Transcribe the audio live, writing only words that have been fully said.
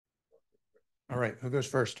All right, who goes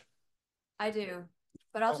first? I do,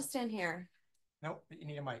 but I'll just stand here. Nope, you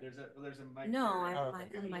need a mic. There's a mic. No, I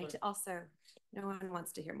might also. No one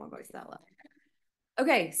wants to hear my voice that loud.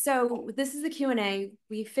 Okay, so this is the Q&A.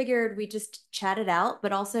 We figured we just chat it out,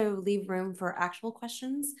 but also leave room for actual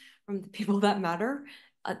questions from the people that matter,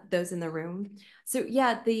 those in the room. So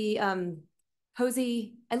yeah, the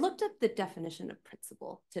Posey, I looked up the definition of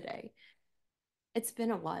principle today. It's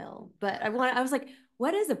been a while, but I was like,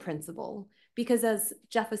 what is a principle? Because as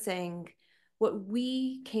Jeff was saying, what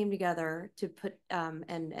we came together to put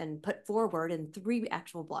and put forward in 3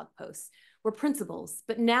 actual blog posts were principles.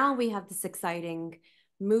 But now we have this exciting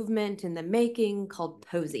movement in the making called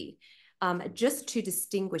Posey, just to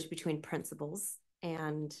distinguish between principles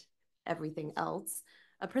and everything else.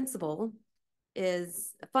 A principle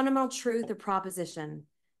is a fundamental truth or proposition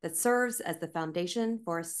that serves as the foundation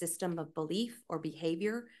for a system of belief or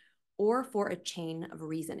behavior or for a chain of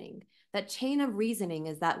reasoning. That chain of reasoning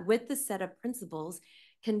is that with the set of principles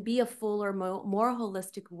can be a fuller, more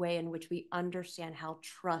holistic way in which we understand how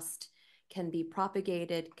trust can be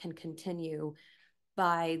propagated, can continue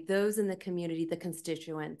by those in the community, the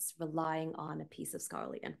constituents, relying on a piece of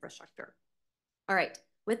scholarly infrastructure. All right,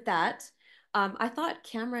 with that, I thought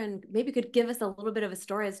Cameron maybe could give us a little bit of a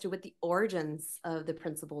story as to what the origins of the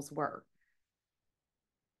principles were.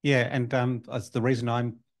 Yeah, and as the reason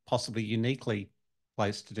I'm possibly uniquely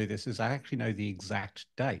placed to do this is I actually know the exact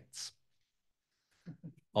dates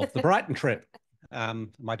of the Brighton trip.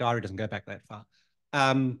 My diary doesn't go back that far.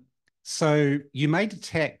 So you may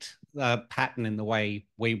detect a pattern in the way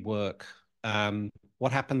we work.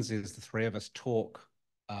 What happens is the 3 of us talk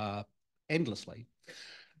endlessly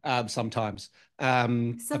sometimes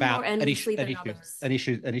about an issue,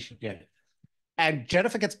 yeah. And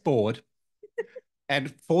Jennifer gets bored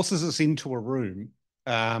and forces us into a room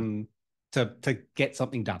to get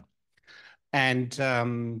something done. And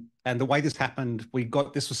the way this happened,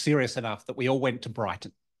 this was serious enough that we all went to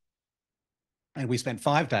Brighton. And we spent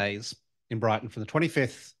 5 days in Brighton from the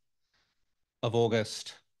 25th of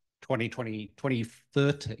August, 2013.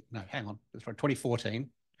 No, hang on. It's from 2014,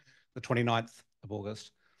 the 29th of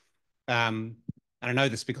August. And I know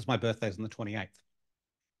this because my birthday's on the 28th.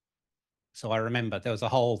 So I remember there was a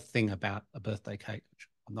whole thing about a birthday cake, which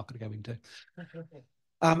I'm not going to go into.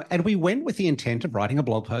 And we went with the intent of writing a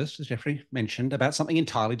blog post, as Geoffrey mentioned, about something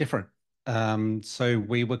entirely different. So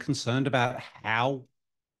we were concerned about how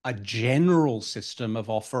a general system of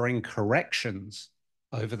offering corrections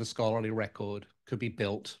over the scholarly record could be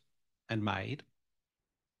built and made.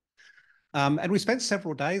 And we spent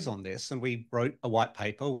several days on this, and we wrote a white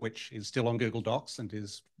paper, which is still on Google Docs and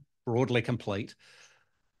is broadly complete.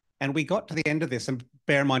 And we got to the end of this, and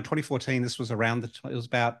bear in mind, 2014, this was around it was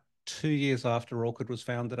about 2 years after Orchid was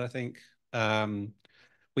founded, I think.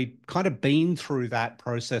 We'd kind of been through that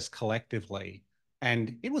process collectively,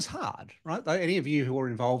 and it was hard, right? Any of you who were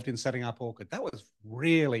involved in setting up Orchid, that was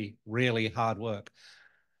really, really hard work.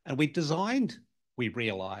 And we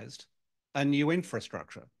realized, a new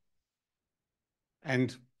infrastructure.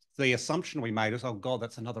 And the assumption we made is, oh God,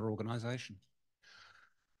 that's another organization.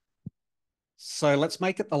 So let's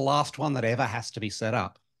make it the last one that ever has to be set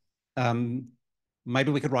up.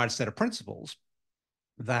 Maybe we could write a set of principles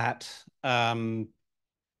that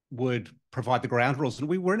would provide the ground rules. And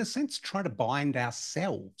we were, in a sense, trying to bind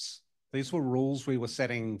ourselves. These were rules we were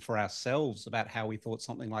setting for ourselves about how we thought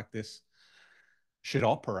something like this should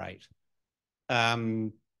operate.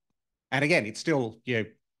 And again, it's still,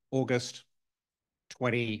 August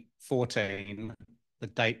 2014. The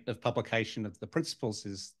date of publication of the principles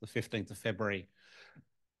is the 15th of February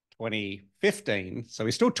 2015. So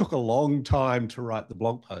we still took a long time to write the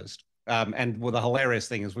blog post. And well, the hilarious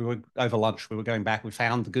thing is over lunch, we were going back, we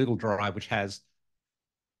found the Google Drive, which has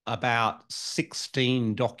about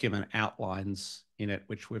 16 document outlines in it,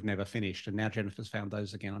 which we've never finished. And now Jennifer's found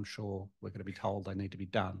those again. I'm sure we're going to be told they need to be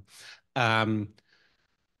done.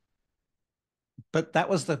 But that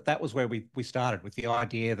was where we started, with the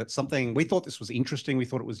idea that we thought this was interesting. We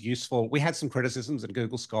thought it was useful. We had some criticisms, and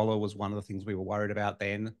Google Scholar was one of the things we were worried about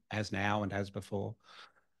then, as now and as before.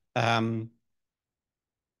 But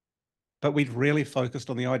we'd really focused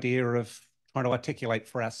on the idea of trying to articulate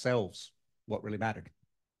for ourselves what really mattered.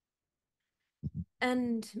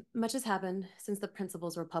 And much has happened since the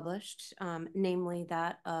principles were published, namely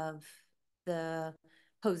that of the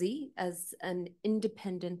Posey as an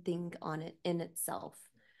independent thing on it in itself,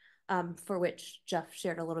 for which Jeff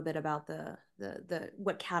shared a little bit about the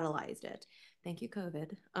what catalyzed it. Thank you,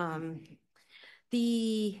 COVID.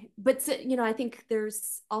 I think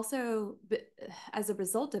there's also, as a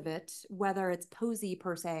result of it, whether it's Posey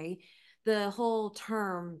per se, the whole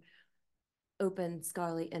term open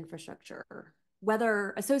scholarly infrastructure,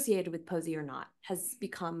 whether associated with Posey or not, has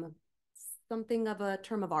become something of a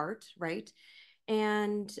term of art, right?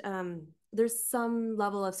 And there's some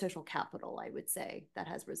level of social capital, I would say, that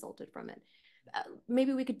has resulted from it.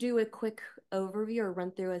 Maybe we could do a quick overview or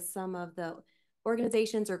run through as some of the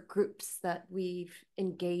organizations or groups that we've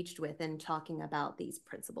engaged with in talking about these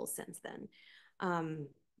principles since then.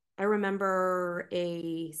 I remember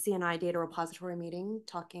a CNI data repository meeting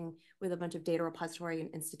talking with a bunch of data repository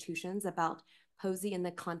institutions about Posey in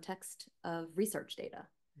the context of research data.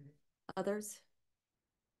 Others?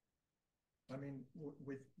 I mean,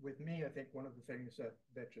 with me, I think one of the things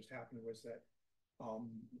that just happened was that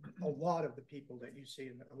a lot of the people that you see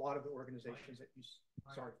and a lot of the organizations that you,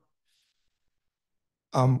 sorry.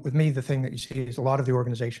 With me, the thing that you see is a lot of the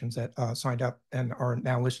organizations that signed up and are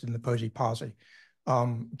now listed in the Posey Posse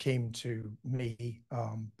came to me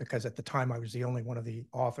because at the time I was the only one of the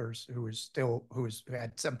authors who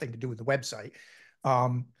had something to do with the website.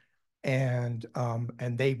 And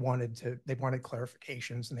they wanted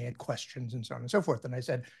clarifications and they had questions and so on and so forth. And I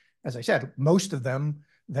said, as I said, most of them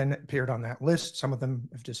then appeared on that list. Some of them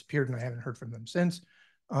have disappeared and I haven't heard from them since.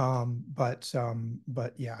 But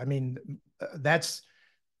yeah, I mean,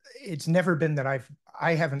 it's never been that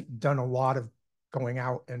I haven't done a lot of going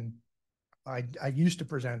out, and I used to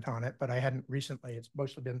present on it, but I hadn't recently. It's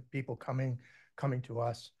mostly been people coming to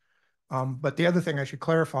us. But the other thing I should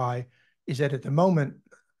clarify is that at the moment,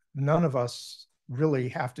 none of us really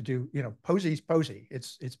have to do, Posey's Posey.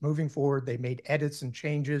 It's moving forward. They made edits and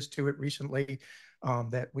changes to it recently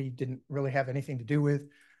that we didn't really have anything to do with.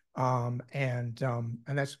 And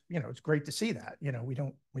that's, it's great to see that, we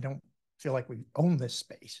don't feel like we own this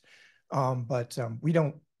space. But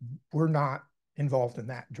we're not involved in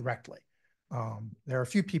that directly. There are a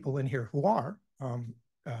few people in here who are,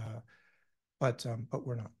 but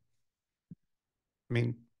we're not. I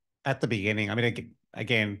mean, at the beginning, I mean,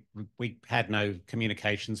 again, we had no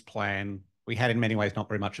communications plan. We had in many ways not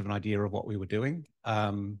very much of an idea of what we were doing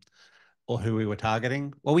or who we were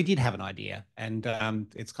targeting. Well, we did have an idea, and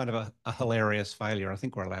it's kind of a hilarious failure. I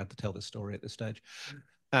think we're allowed to tell this story at this stage.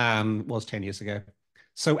 Was 10 years ago.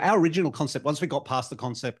 So our original concept, once we got past the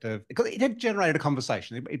concept of, it had generated a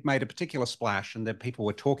conversation. It made a particular splash, and that people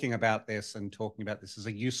were talking about this as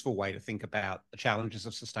a useful way to think about the challenges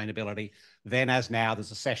of sustainability. Then as now,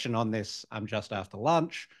 there's a session on this just after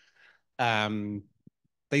lunch.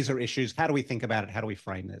 These are issues. How do we think about it? How do we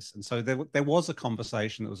frame this? And so there was a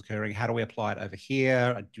conversation that was occurring. How do we apply it over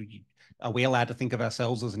here? Are we allowed to think of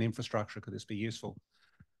ourselves as an infrastructure? Could this be useful?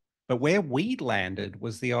 But where we'd landed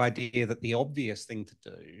was the idea that the obvious thing to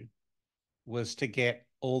do was to get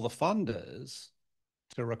all the funders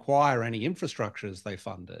to require any infrastructures they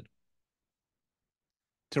funded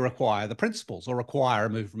to require the principles or require a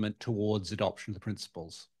movement towards adoption of the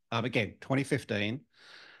principles. Again, 2015.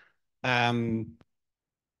 And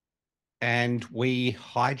we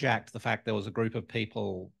hijacked the fact there was a group of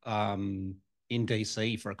people in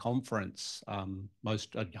DC for a conference, a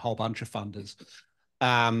whole bunch of funders.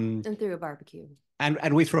 And threw a barbecue.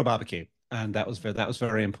 And we threw a barbecue, and that was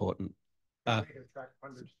very important.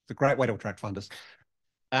 It's a great way to attract funders.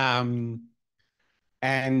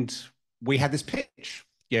 And we had this pitch.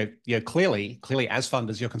 Clearly, as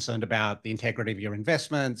funders, you're concerned about the integrity of your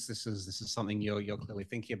investments. This is something you're clearly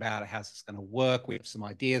thinking about. How's this going to work? We have some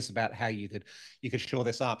ideas about how you could shore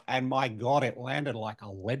this up. And my God, it landed like a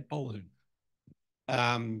lead balloon.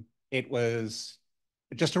 It was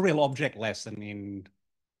just a real object lesson in,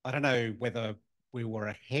 I don't know whether we were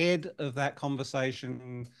ahead of that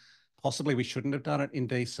conversation. Possibly we shouldn't have done it in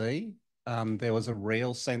DC. There was a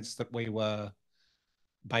real sense that we were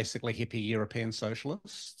basically hippie European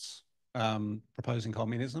socialists proposing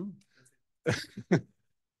communism.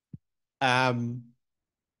 But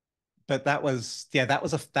that was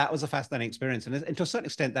a fascinating experience, and to a certain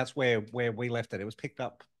extent, that's where we left it. It was picked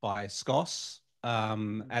up by SCOS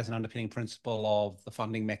as an underpinning principle of the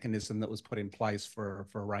funding mechanism that was put in place for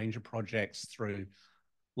a range of projects through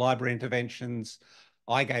library interventions.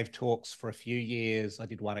 I gave talks for a few years. I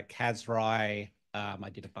did one at CASRI. I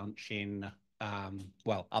did a bunch in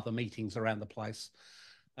other meetings around the place.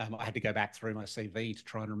 I had to go back through my CV to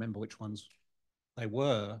try and remember which ones they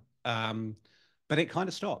were. But it kind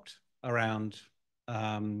of stopped around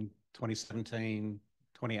 2017,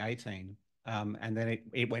 2018. And then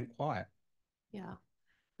it went quiet. Yeah.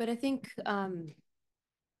 But I think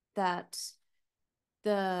that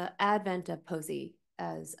the advent of Posey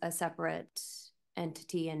as a separate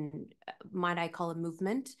entity, and might I call a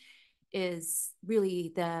movement, is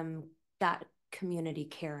really that community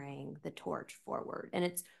carrying the torch forward. And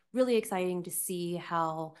it's really exciting to see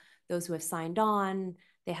how those who have signed on,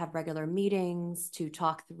 they have regular meetings to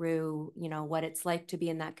talk through, you know, what it's like to be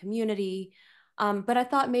in that community. But I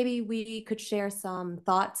thought maybe we could share some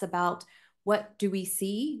thoughts about what do we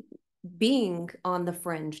see being on the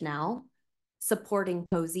fringe now, supporting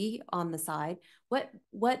Posey on the side.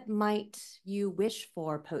 What might you wish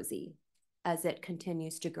for Posey as it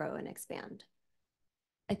continues to grow and expand?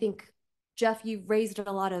 I think, Jeff, you've raised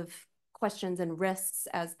a lot of questions and risks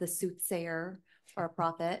as the soothsayer for a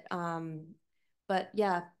prophet. But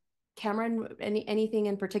yeah, Cameron, anything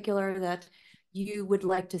in particular that you would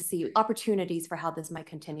like to see, opportunities for how this might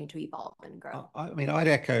continue to evolve and grow? I mean, I'd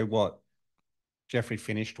echo what Geoffrey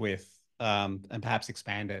finished with, and perhaps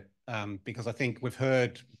expand it, because I think we've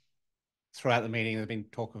heard throughout the meeting there's been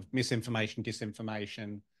talk of misinformation,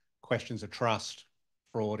 disinformation, questions of trust,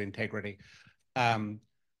 fraud, integrity, and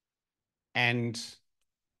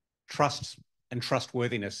trust and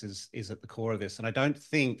trustworthiness is at the core of this. And I don't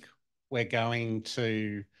think we're going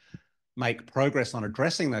to make progress on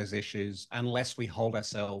addressing those issues unless we hold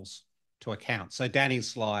ourselves to account. So Danny's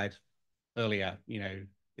slide earlier, you know,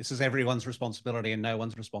 this is everyone's responsibility and no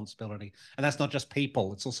one's responsibility. And that's not just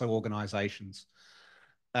people, it's also organizations.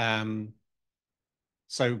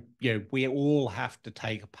 So, you know, we all have to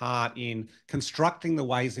take a part in constructing the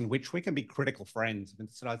ways in which we can be critical friends. I mean,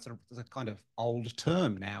 it's a kind of old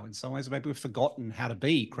term now in some ways. Maybe we've forgotten how to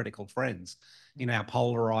be critical friends in our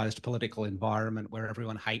polarized political environment where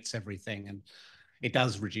everyone hates everything. And it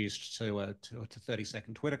does reduce to a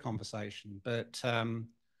 30-second Twitter conversation. But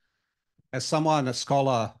as someone, a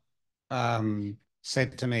scholar,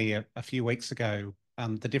 said to me a few weeks ago,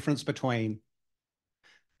 the difference between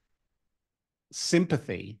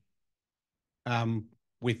sympathy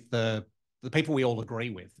with the people we all agree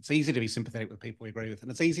with. It's easy to be sympathetic with people we agree with, and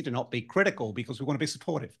it's easy to not be critical because we want to be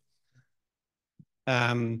supportive.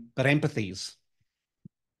 But empathy's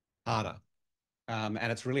harder. And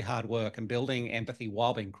it's really hard work, and building empathy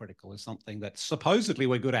while being critical is something that supposedly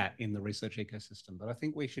we're good at in the research ecosystem. But I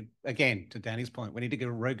think we should, again, to Danny's point, we need to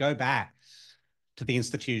go back to the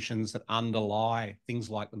institutions that underlie things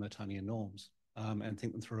like the Mertonian norms, and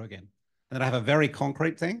think them through again. And then I have a very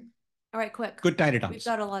concrete thing. All right, quick. Good data dumps. We've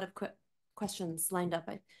got a lot of quick questions lined up.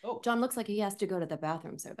 Oh. John looks like he has to go to the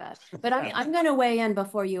bathroom so bad. But I'm going to weigh in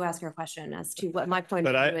before you ask your question as to what my point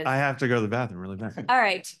of view is. I have to go to the bathroom really bad. All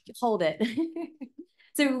right, hold it.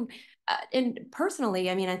 So, and personally,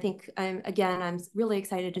 I mean, I think I'm really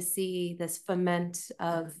excited to see this foment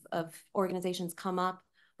of organizations come up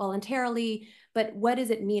voluntarily. But what does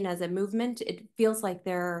it mean as a movement? It feels like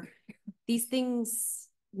these things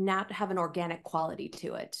not have an organic quality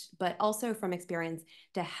to it, but also from experience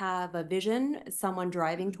to have a vision, someone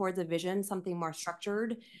driving towards a vision, something more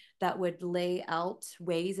structured that would lay out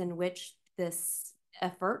ways in which this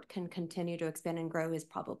effort can continue to expand and grow is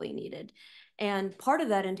probably needed. And part of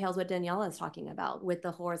that entails what Daniela is talking about with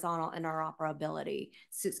the horizontal interoperability,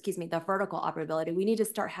 the vertical operability. We need to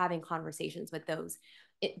start having conversations with those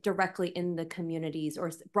directly in the communities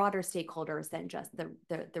or broader stakeholders than just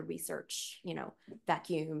the research, you know,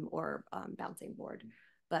 vacuum or bouncing board.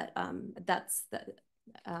 But that's the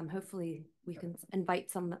hopefully we can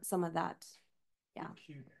invite some of that. Yeah.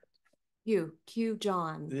 Q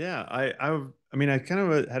John. Yeah, I mean, I kind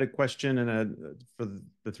of had a question for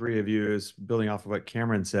the three of you, is building off of what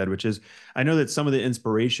Cameron said, which is, I know that some of the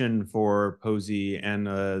inspiration for Posey and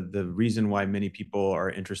the reason why many people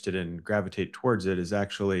are interested and gravitate towards it is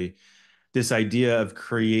actually this idea of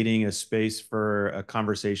creating a space for a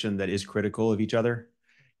conversation that is critical of each other.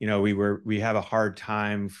 You know, we have a hard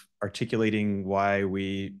time articulating why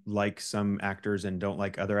we like some actors and don't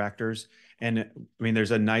like other actors. And I mean,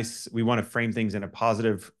 we want to frame things in a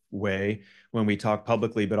positive way when we talk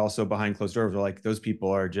publicly, but also behind closed doors. We're like, those people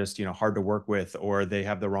are just, you know, hard to work with, or they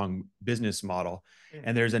have the wrong business model.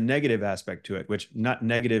 And there's a negative aspect to it, which not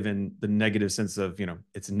negative in the negative sense of, you know,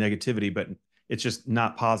 it's negativity, but it's just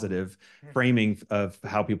not positive framing of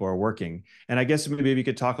how people are working. And I guess maybe you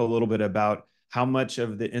could talk a little bit about how much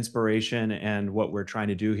of the inspiration and what we're trying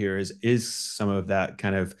to do here is some of that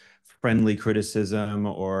kind of friendly criticism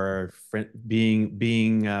or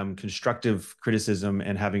being constructive criticism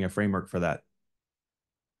and having a framework for that.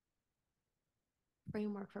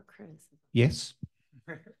 Framework for criticism. Yes.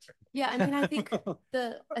 Yeah, I mean, I think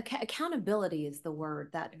the accountability is the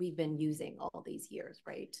word that we've been using all these years,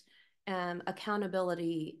 right?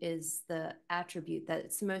 Accountability is the attribute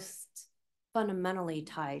that's most fundamentally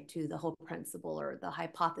tied to the whole principle or the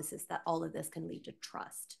hypothesis that all of this can lead to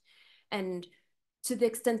trust. And to the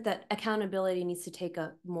extent that accountability needs to take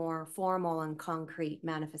a more formal and concrete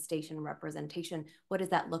manifestation and representation, what does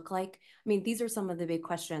that look like? I mean, these are some of the big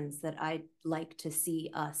questions that I'd like to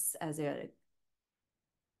see us as a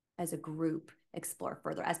group explore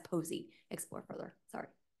further, as Posey explore further. Sorry.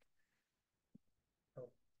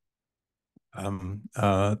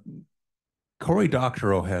 Cory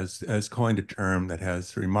Doctorow has coined a term that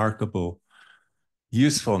has remarkable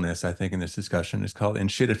usefulness, I think, in this discussion. It's called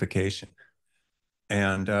enshittification.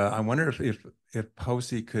 And I wonder if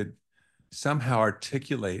Posey could somehow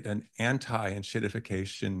articulate an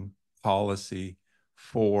anti-enshittification policy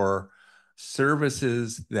for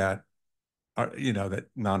services that are, that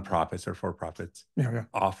nonprofits or for-profits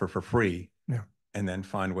offer for free, and then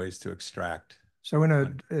find ways to extract. So in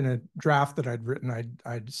a draft that I'd written,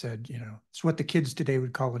 I'd said, it's what the kids today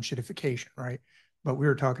would call enshittification, right? But we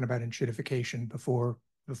were talking about enshittification before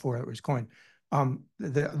it was coined.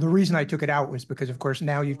 The reason I took it out was because, of course,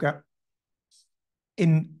 now you've got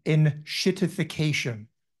enshittification.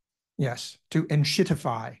 Yes, to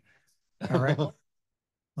enshittify. All right. All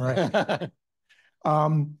right.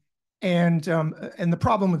 And the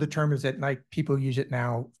problem with the term is that, like, people use it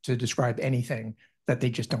now to describe anything that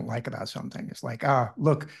they just don't like about something. It's like,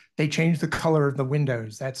 look, they changed the color of the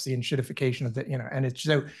windows. That's the enshittification of the, and it's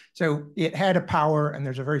so it had a power, and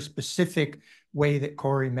there's a very specific way that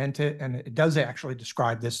Cory meant it. And it does actually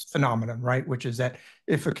describe this phenomenon, right? Which is that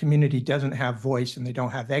if a community doesn't have voice and they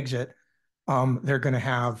don't have exit, they're going to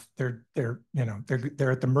have, they're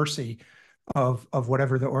at the mercy of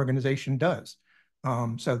whatever the organization does.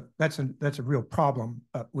 So that's a real problem.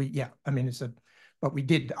 But but we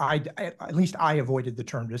did, at least I avoided the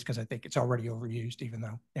term just because I think it's already overused, even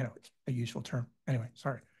though, it's a useful term. Anyway,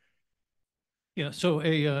 sorry. Yeah, so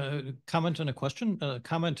a comment and a question.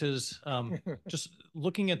 Comment is just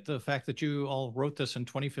looking at the fact that you all wrote this in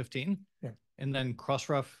 2015, and then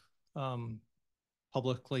Crossref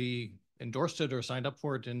publicly endorsed it or signed up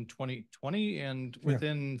for it in 2020, and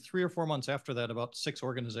within 3 or 4 months after that, about 6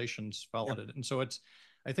 organizations followed it. And so I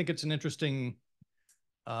think it's an interesting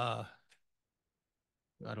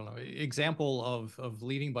I don't know, example of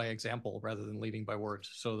leading by example rather than leading by words.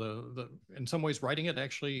 So the in some ways writing it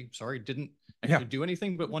actually, didn't actually do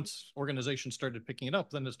anything, but once organizations started picking it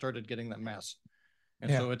up, then it started getting that mass.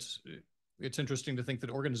 And so it's interesting to think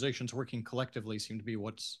that organizations working collectively seem to be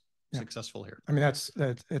what's successful here. I mean,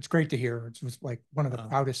 it's great to hear. It was like one of the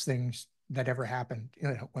proudest things that ever happened,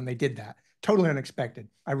 when they did that. Totally unexpected.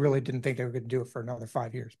 I really didn't think they were going to do it for another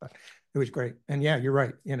 5 years, but it was great. And yeah, you're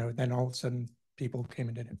right. Then all of a sudden people came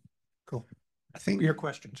and did it. Cool. I think your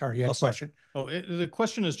question. Sorry, you had a question. Oh, the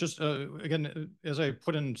question is just, again, as I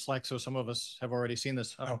put in Slack, so some of us have already seen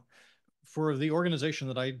this. For the organization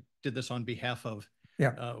that I did this on behalf of,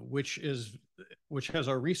 which has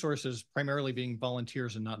our resources primarily being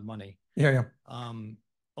volunteers and not money.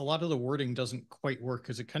 A lot of the wording doesn't quite work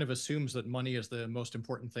because it kind of assumes that money is the most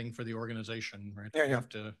important thing for the organization, right? You have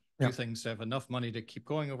to do things to have enough money to keep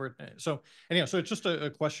going over it. So anyhow, so it's just a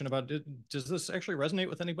question about, does this actually resonate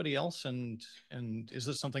with anybody else? And is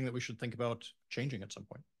this something that we should think about changing at some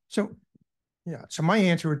point? So my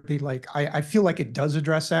answer would be like, I feel like it does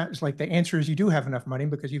address that. It's like the answer is you do have enough money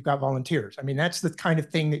because you've got volunteers. I mean, that's the kind of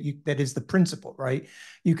thing that is the principle, right?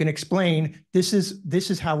 You can explain, this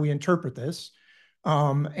is how we interpret this.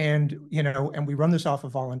 And we run this off a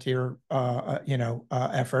volunteer,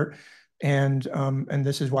 effort. And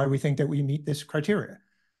this is why we think that we meet this criteria.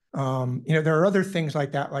 There are other things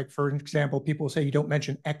like that. Like, for example, people say you don't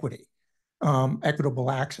mention equity,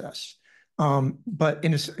 equitable access. But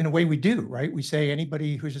in a way we do, right? We say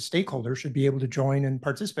anybody who's a stakeholder should be able to join and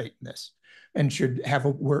participate in this and should have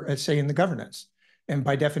a say in the governance. And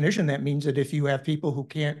by definition, that means that if you have people who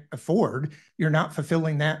can't afford, you're not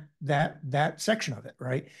fulfilling that section of it,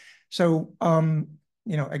 right? So,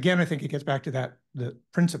 again, I think it gets back to the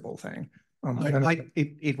principle thing.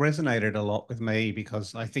 It resonated a lot with me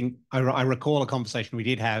because I think I recall a conversation we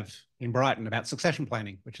did have in Brighton about succession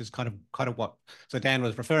planning, which is kind of what. So Dan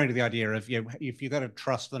was referring to the idea of, if you've got to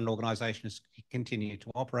trust that an organisation is continue to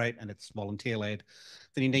operate and it's volunteer led,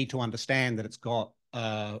 then you need to understand that it's got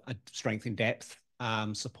a strength in depth.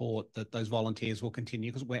 Support that those volunteers will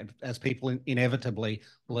continue, because as people inevitably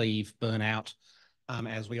leave, burnout,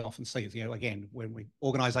 as we often see, again, when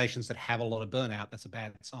organizations that have a lot of burnout, that's a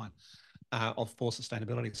bad sign for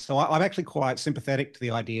sustainability. So I'm actually quite sympathetic to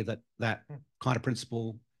the idea that kind of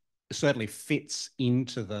principle certainly fits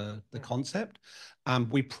into the concept.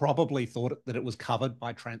 We probably thought that it was covered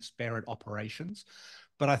by transparent operations,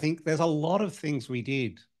 but I think there's a lot of things we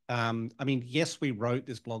did. I mean, yes, we wrote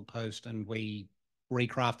this blog post and we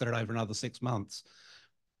recrafted it over another 6 months,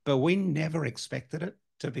 but we never expected it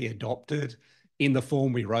to be adopted in the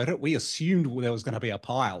form we wrote it. We assumed there was going to be a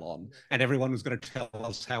pile on and everyone was going to tell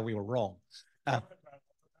us how we were wrong.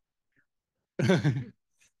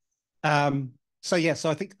 So yeah, so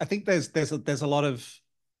I think there's a lot of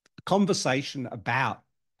conversation about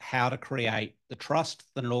how to create the trust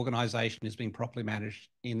that an organization is being properly managed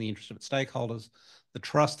in the interest of its stakeholders, the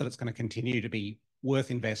trust that it's going to continue to be worth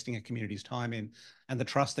investing a community's time in, and the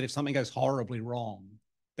trust that if something goes horribly wrong,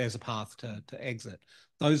 there's a path to exit.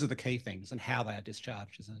 Those are the key things, and how they are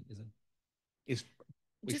discharged is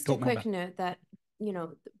just a quick note that, you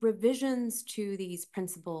know, revisions to these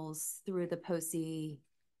principles through the POSI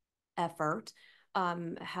effort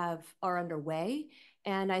are underway.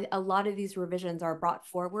 And a lot of these revisions are brought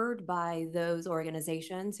forward by those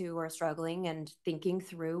organizations who are struggling and thinking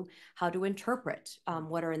through how to interpret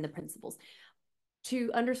what are in the principles.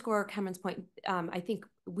 To underscore Cameron's point, I think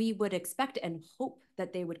we would expect and hope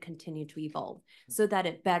that they would continue to evolve so that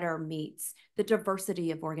it better meets the diversity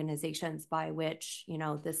of organizations by which, you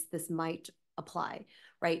know, this might apply,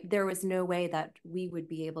 right? There was no way that we would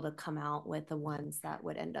be able to come out with the ones that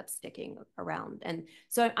would end up sticking around. And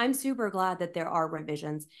so I'm super glad that there are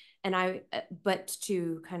revisions. And but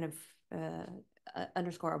to kind of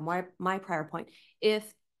underscore my prior point,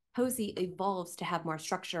 if POSI evolves to have more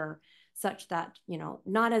structure such that, you know,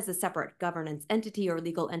 not as a separate governance entity or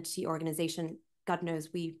legal entity organization, God knows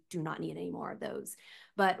we do not need any more of those,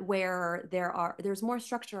 but where there's more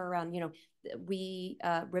structure around, you know, we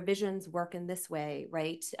revisions work in this way,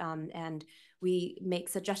 right? And we make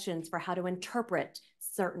suggestions for how to interpret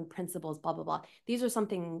certain principles, blah, blah, blah. These are some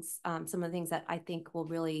things, some of the things that I think will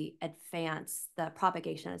really advance the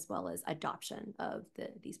propagation as well as adoption of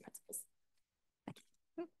these principles.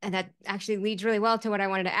 And that actually leads really well to what I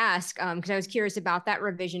wanted to ask, because I was curious about that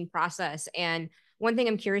revision process. And one thing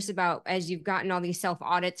I'm curious about, as you've gotten all these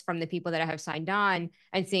self-audits from the people that have signed on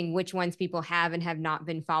and seeing which ones people have and have not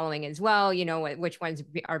been following as well, you know, which ones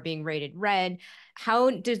are being rated red,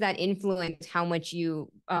 how does that influence how much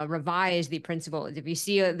you revise the principles? If you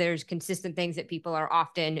see there's consistent things that people are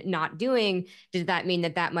often not doing, does that mean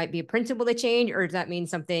that might be a principle to change, or does that mean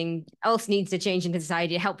something else needs to change in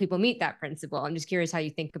society to help people meet that principle? I'm just curious how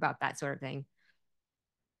you think about that sort of thing.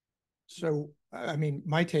 So, I mean,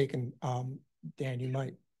 my take, and Dan, you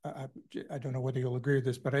might, I don't know whether you'll agree with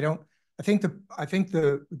this, but I think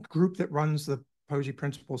the group that runs the POSI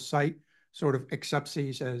Principles site sort of accepts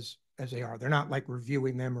these as they are. They're not like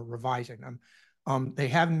reviewing them or revising them. They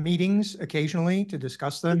have meetings occasionally to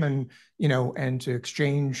discuss them and, you know, and to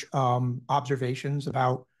exchange observations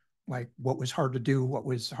about like what was hard to do, what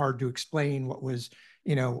was hard to explain, what was,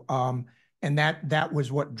 you know, and that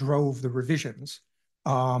was what drove the revisions.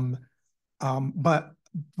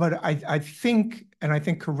 But I think, and I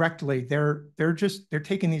think correctly, they're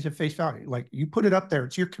taking these at face value. Like, you put it up there,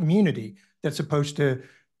 it's your community that's supposed to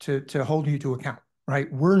hold you to account, right?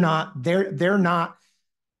 They're not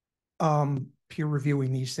peer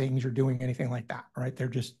reviewing these things or doing anything like that, right?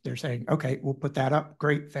 They're saying, okay, we'll put that up.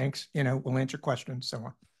 Great, thanks. You know, we'll answer questions, so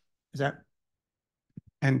on. Is that?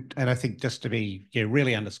 And I think just to be, you know,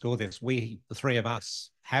 really underscore this, the three of us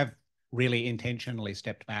have really intentionally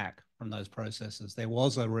stepped back from those processes. There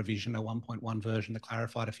was a revision, a 1.1 version that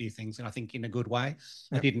clarified a few things, and I think in a good way.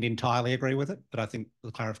 Yep. I didn't entirely agree with it, but I think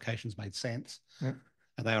the clarifications made sense. Yep.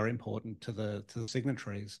 And they are important to the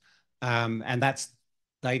signatories. And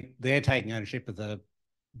they're taking ownership of the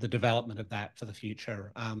development of that for the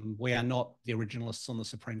future. We are not the originalists on the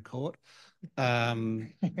Supreme Court. I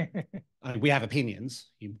mean, we have opinions,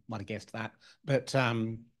 you might have guessed that, but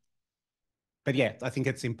yeah, I think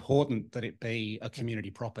it's important that it be a community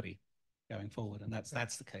property going forward, and that's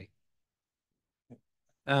the key.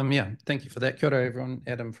 Yeah, thank you for that. Kia ora, everyone.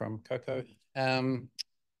 Adam from Coco.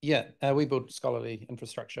 We build scholarly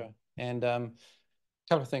infrastructure, and a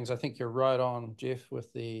couple of things. I think you're right on, Jeff,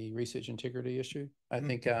 with the research integrity issue. I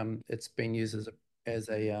think it's been used as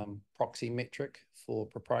a proxy metric for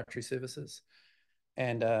proprietary services.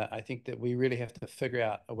 And I think that we really have to figure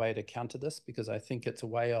out a way to counter this, because I think it's a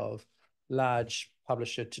way of large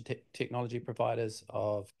publisher to technology providers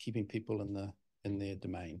of keeping people in their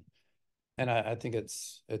domain. And I think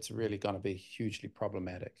it's really going to be hugely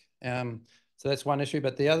problematic. So that's one issue.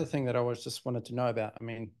 But the other thing that I just wanted to know about, I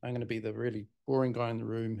mean, I'm going to be the really boring guy in the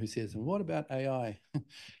room who says, and what about AI?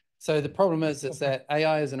 So the problem is that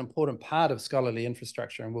AI is an important part of scholarly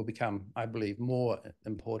infrastructure and will become, I believe, more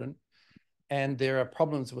important. And there are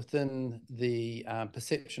problems within the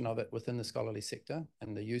perception of it within the scholarly sector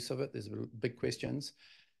and the use of it. There's big questions.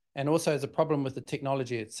 And also there's a problem with the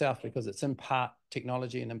technology itself, because it's in part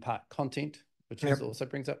technology and in part content, which also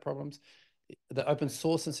brings up problems. the Open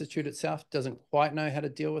Source Institute itself doesn't quite know how to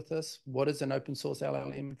deal with this. What is an open source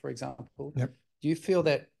LLM, for example? Yep. Do you feel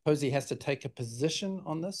that POSI has to take a position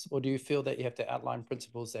on this, or do you feel that you have to outline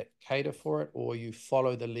principles that cater for it, or you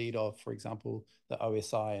follow the lead of, for example, the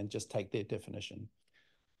OSI and just take their definition?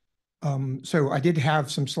 So I did have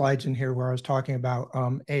some slides in here where I was talking about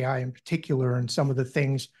AI in particular and some of the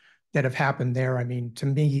things that have happened there. I mean, to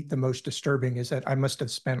me, the most disturbing is that I must have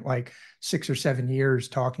spent like 6 or 7 years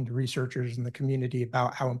talking to researchers in the community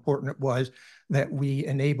about how important it was that we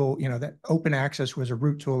enable, that open access was a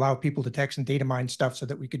route to allow people to text and data mine stuff so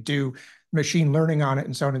that we could do machine learning on it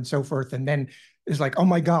and so on and so forth. And then it's like, oh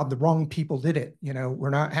my God, the wrong people did it. We're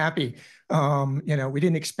not happy. We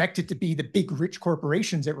didn't expect it to be the big rich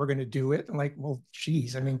corporations that were going to do it. Like, well,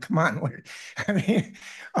 geez, I mean, come on.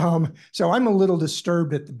 So I'm a little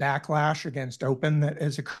disturbed at the backlash against open that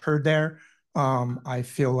has occurred there. I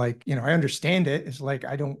feel like, I understand it. It's like,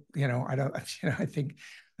 I think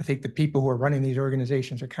the people who are running these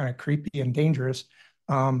organizations are kind of creepy and dangerous.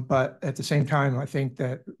 But at the same time, I think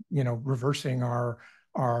that, reversing our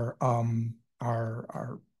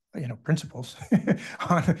principles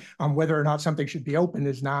on whether or not something should be open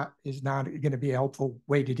is not going to be a helpful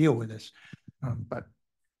way to deal with this. But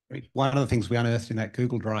one of the things we unearthed in that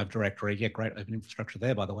Google Drive directory, great open infrastructure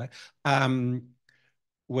there, by the way,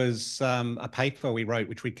 was a paper we wrote,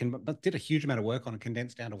 which we did a huge amount of work on and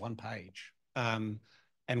condensed down to 1 page, and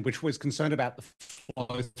which was concerned about the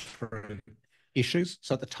flow through issues.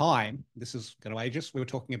 So at the time, this is going to age us, we were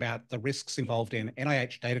talking about the risks involved in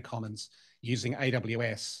NIH Data Commons using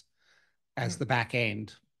AWS as the back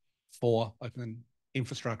end for open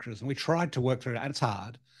infrastructures. And we tried to work through it, and it's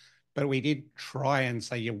hard, but we did try and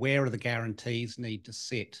say, where are the guarantees need to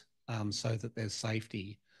sit so that there's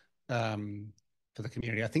safety for the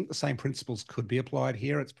community. I think the same principles could be applied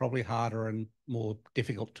here. It's probably harder and more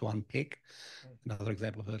difficult to unpick. Another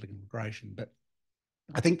example of vertical integration, but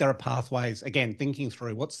I think there are pathways, again, thinking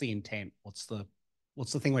through what's the intent, what's the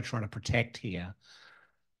thing we're trying to protect here.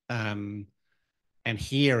 And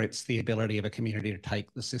here it's the ability of a community to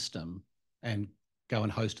take the system and go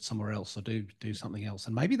and host it somewhere else or do something else.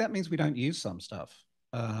 And maybe that means we don't use some stuff.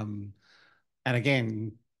 And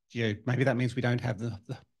again, maybe that means we don't have the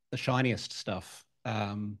shiniest stuff,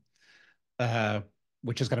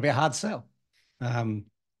 which is going to be a hard sell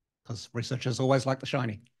because researchers always like the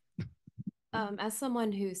shiny. As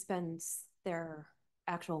someone who spends their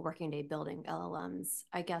actual working day building LLMs,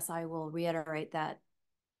 I guess I will reiterate that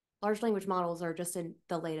large language models are just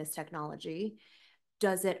the latest technology.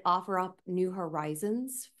 Does it offer up new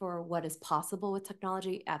horizons for what is possible with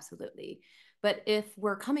technology? Absolutely. But if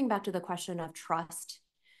we're coming back to the question of trust,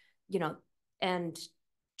 and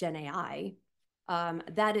Gen AI,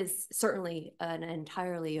 that is certainly an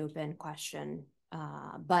entirely open question.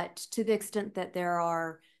 But to the extent that there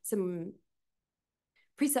are some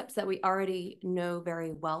precepts that we already know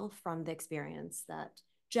very well from the experience that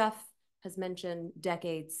Jeff has mentioned,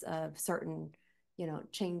 decades of certain,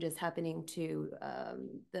 changes happening to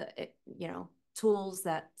the tools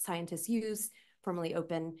that scientists use, formerly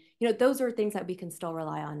open, those are things that we can still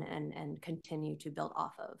rely on and continue to build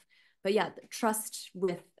off of. But yeah, the trust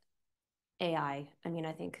with AI, I mean,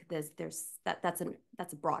 I think that's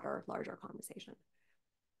a broader, larger conversation.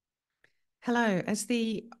 Hello, as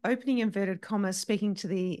the opening inverted comma speaking to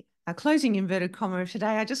the closing inverted comma of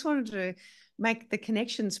today, I just wanted to make the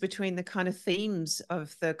connections between the kind of themes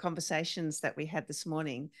of the conversations that we had this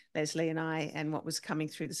morning, Leslie and I, and what was coming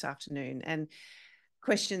through this afternoon, and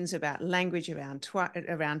questions about language, around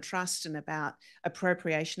trust, and about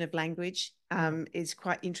appropriation of language is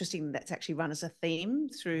quite interesting. That's actually run as a theme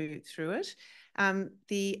through it.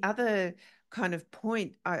 The other kind of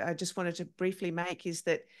point I just wanted to briefly make is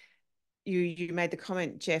that you made the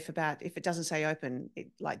comment, Jeff, about if it doesn't say open,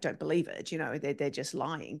 don't believe it, they're just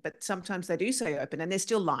lying. But sometimes they do say open and they're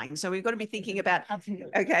still lying. So we've got to be thinking about,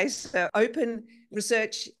 okay, so open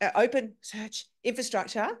research, open search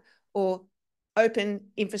infrastructure or open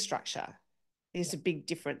infrastructure. There's a big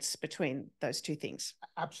difference between those two things.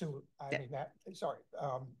 Absolutely. I mean,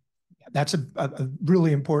 that's a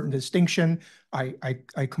really important distinction. I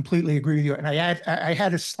completely agree with you. And I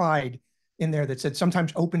had a slide in there that said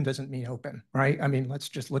sometimes open doesn't mean open, right? I mean, let's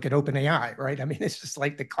just look at OpenAI, right? I mean, it's just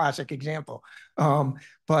like the classic example. And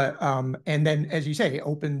then, as you say,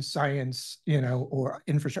 open science, or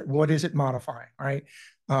infrastructure, what is it modifying, right?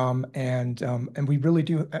 And we really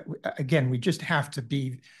do. Again, we just have to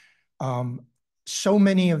be. So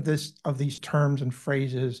many of these terms and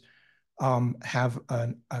phrases have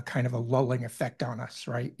a kind of a lulling effect on us,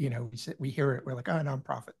 right? You know, we hear it, we're like, oh,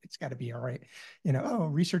 nonprofit, it's got to be all right. You know, oh,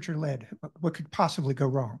 researcher led, what could possibly go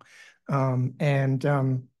wrong?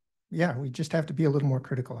 Yeah, we just have to be a little more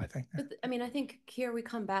critical, I think. But I mean, I think here we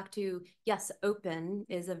come back to, yes, open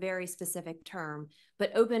is a very specific term,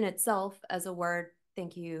 but open itself as a word,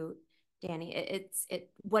 thank you, Danny,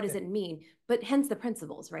 what does it mean? But hence the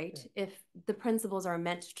principles, right? Yeah. If the principles are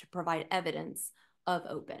meant to provide evidence of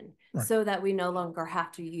open, right, so that we no longer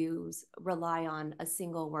have to rely on a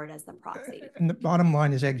single word as the proxy. And the bottom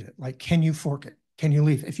line is exit. Like, can you fork it? Can you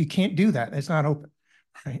leave? If you can't do that, it's not open,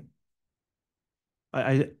 right?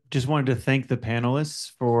 I just wanted to thank the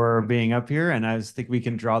panelists for being up here, and I think we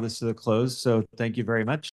can draw this to the close. So thank you very much.